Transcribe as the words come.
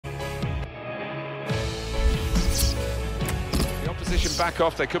position back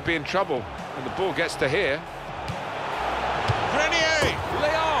off, they could be in trouble. And the ball gets to here. Grenier!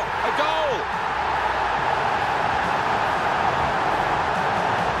 Lyon! A goal!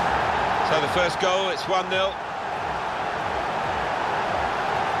 So the first goal, it's 1-0.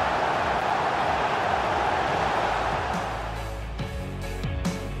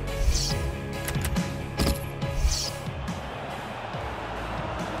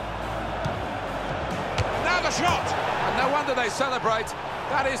 Shot, and no wonder they celebrate.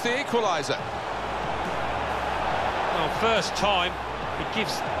 That is the equaliser. Well, first time, it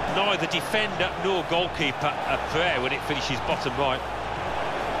gives neither defender nor goalkeeper a prayer when it finishes bottom right.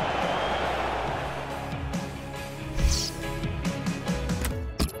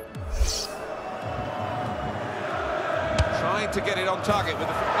 Trying to get it on target with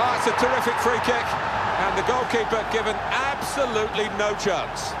the... Oh, it's a terrific free kick, and the goalkeeper given absolutely no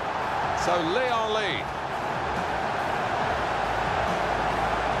chance. So Lyon lead.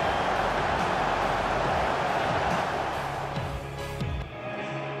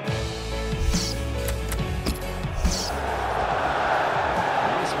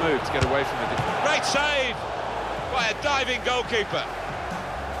 Move to get away from the... Great save by a diving goalkeeper.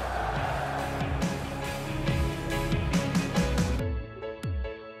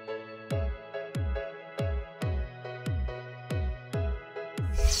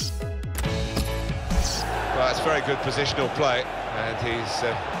 Well, that's very good positional play, and he's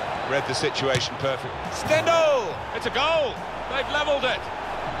read the situation perfectly. Stendhal! It's a goal! They've levelled it.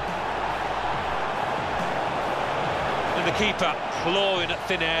 And the keeper clawing at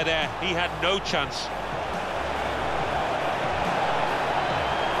thin air there. He had no chance.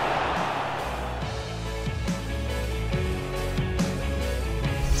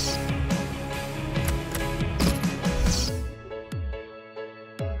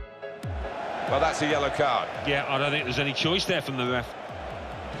 Well, that's a yellow card. Yeah, I don't think there's any choice there from the ref.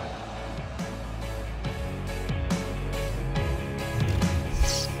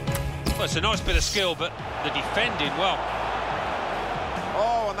 Well, it's a nice bit of skill, but the defending, well...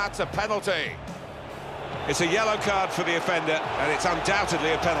 Oh, and that's a penalty. It's a yellow card for the offender, and it's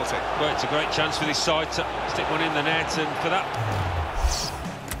undoubtedly a penalty. Well, it's a great chance for this side to stick one in the net, and for that...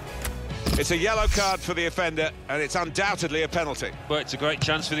 It's a yellow card for the offender, and it's undoubtedly a penalty. Well, it's a great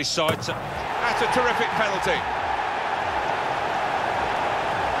chance for this side to... That's a terrific penalty.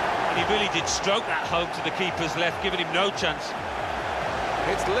 And he really did stroke that home to the keeper's left, giving him no chance.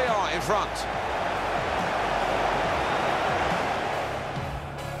 It's Lyon in front.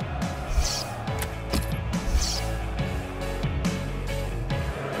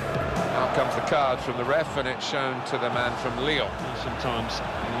 Now comes the card from the ref, and it's shown to the man from Lyon. Sometimes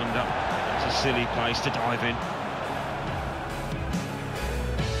you wonder, it's a silly place to dive in.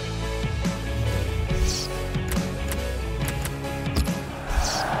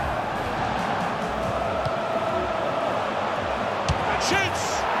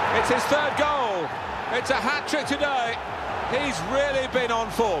 It's his third goal. It's a hat-trick today. He's really been on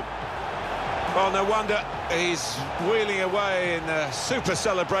form. Well, no wonder he's wheeling away in a super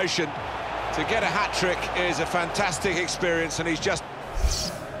celebration. To get a hat-trick is a fantastic experience, and he's just